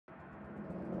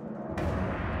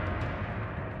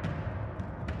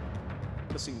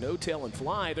To see No Tail and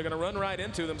Fly, they're going to run right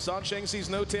into them. Sansheng sees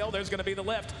No Tail. There's going to be the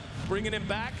left, bringing him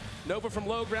back. Nova from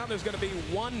low ground. There's going to be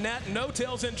one net. No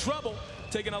Tail's in trouble,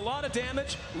 taking a lot of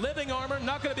damage. Living armor,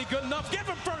 not going to be good enough. Give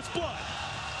him first blood.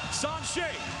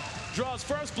 Sansheng draws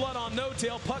first blood on No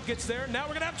Tail. Puck gets there. Now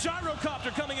we're going to have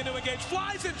Gyrocopter coming in to engage.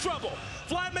 Fly's in trouble.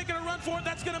 Fly making a run for it.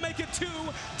 That's going to make it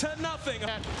 2-0.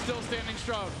 Still standing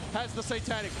strong. Has the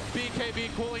Satanic.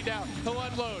 BKB cooling down. He'll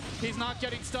unload. He's not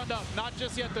getting stunned up. Not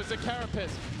just yet. There's a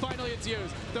Carapace. Finally it's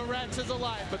used. The Rats is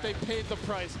alive, but they paid the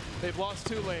price. They've lost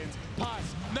 2 lanes. Paz.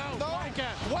 No.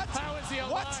 Flycat. What? How is he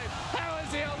alive? What? How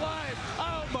is he alive?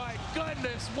 Oh my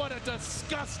goodness. What a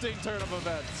disgusting turn of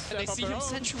events. And they see him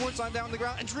sentry wards on down the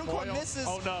ground, and Drillcore misses.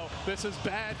 Oh no, this is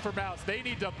bad for Mouse. They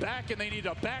need to back, and they need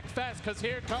to back fast, because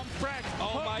here comes Brax.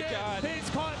 Oh my God. He's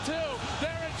caught 2.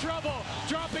 They're in trouble.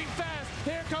 Dropping fast.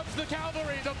 Here comes the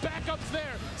cavalry. The backup's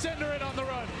there. Cinderin on the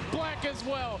run. Black as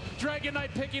well. Dragon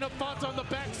Knight picking up Fonts on the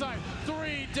backside.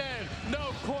 3 dead.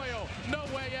 No coil. No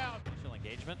way out.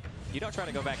 Engagement. You don't try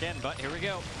to go back in, but here we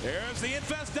go. There's the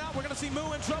Infest out. We're going to see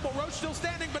Moo in trouble. Roche still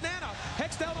standing. Banana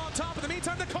hexed out on top. In the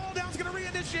meantime, the call down's going to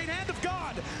reinitiate Hand of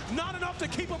God. Not enough to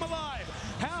keep him alive.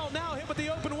 Hal now hit with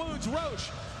the open wounds. Roche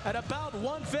at about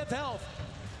 1/5 health.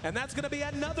 And that's going to be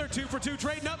another 2 for 2.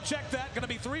 Trading up, check that. Going to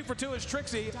be 3 for 2 as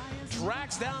Trixie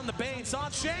tracks down the Bane.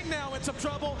 Sansheng now in some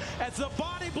trouble as the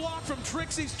body block from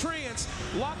Trixie's Treants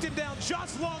locked him down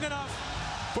just long enough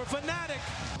for Fnatic.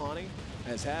 Honey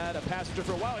has had a passenger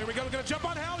for a while. Here we go. We're going to jump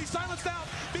on Hal. He's silenced out.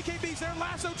 BKB's there.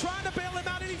 Lasso trying to bail him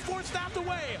out, and he's forced out the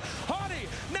way. Haughty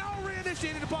now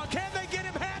reinitiated upon. Can they get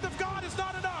him? Hand of God is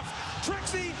not enough.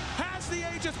 Trixie has the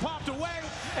Aegis popped away.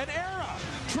 And Era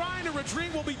trying to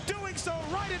retreat will be doing so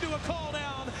right into a call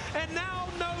down. And now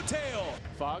No Tail.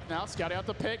 Fog now scouting out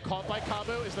the pit. Caught by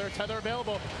Kabu. Is there a tether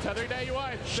available? Tethering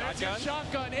AUI. There's your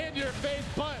shotgun in your face,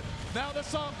 but now the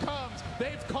song comes.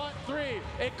 They've caught 3.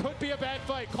 It could be a bad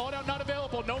fight. Call down not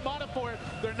available. No mana for it.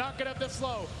 They're not going to have this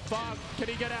slow. Fog, can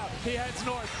he get out? He heads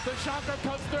north. The chakra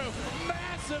comes through.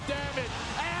 Massive damage.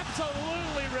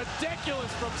 Absolutely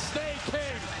ridiculous from Snake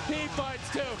King. He fights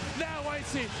 2. Now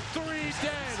Icy. 3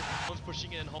 dead.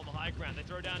 Pushing in and hold the high ground. They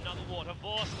throw down another ward.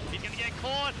 Havors, he's going to get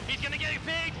caught. He's going to get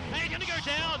picked. And he's going to go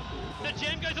down. The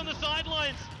gem goes on the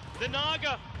sidelines. The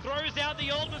Naga throws out the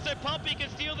ultimate so Puppy can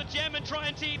steal the gem and try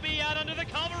and TB out under the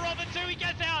cover of it too. He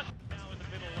gets out. Now in the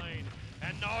middle lane.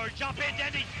 And no, jump in,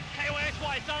 Dendy.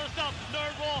 KOSY, silenced up. No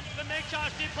raw. The meg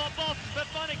charge did pop off. But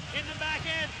Funnick in the back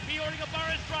end. He already got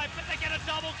Burrow Strike, but they get a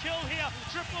double kill here.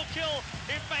 Triple kill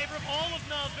in favor of all of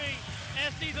Na'Vi.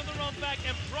 SD's on the run back,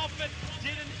 and Prophet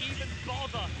didn't even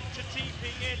bother to TP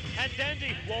in. And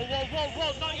Dendy, whoa,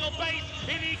 nothing on base.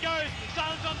 In he goes.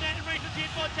 Silence on Dendy, reaches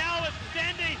hit for towers.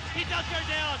 Dendy, he does go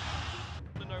down.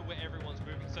 To know where everyone's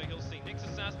moving, so he'll see Nyx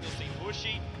Assassin, he'll see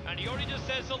Bushy, and he already just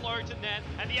says hello to Net.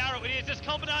 And the arrow, it is just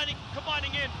combining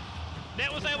in. Net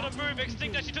was able to move.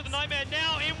 Extinct actually took the Nightmare.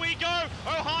 Now in we go.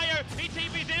 Ohio, he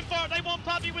TP's in for it. They want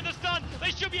Puppy with a stun.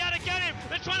 They should be able to get him.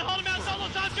 They're trying to hold him out. Solo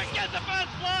Sunshine gets the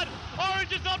first blood.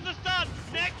 Orange is off the start.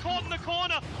 Net caught in the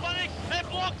corner. Funnick, they're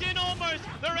blocked in almost.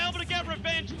 They're able to get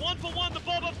revenge. 1 for 1. The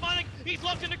Boba Funnick, he's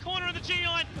locked in the corner of the G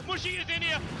line. Mushy is in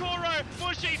here. Koro,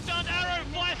 Mushy, stunned arrow,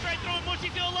 fly straight through him. Mushy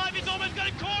still alive. He's almost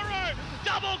got a Koro.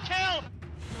 Double kill.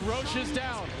 Roche is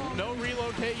down. No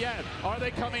relocate yet. Are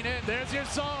they coming in? There's your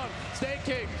song. Snake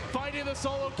King finding the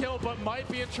solo kill, but might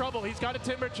be in trouble. He's got a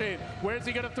Timber Chain. Where's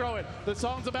he going to throw it? The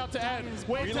song's about to end.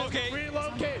 Wait, relocate.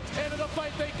 Into the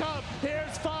fight they come.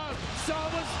 Here's Fog.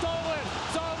 Song was stolen.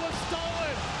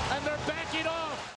 And they're backing off.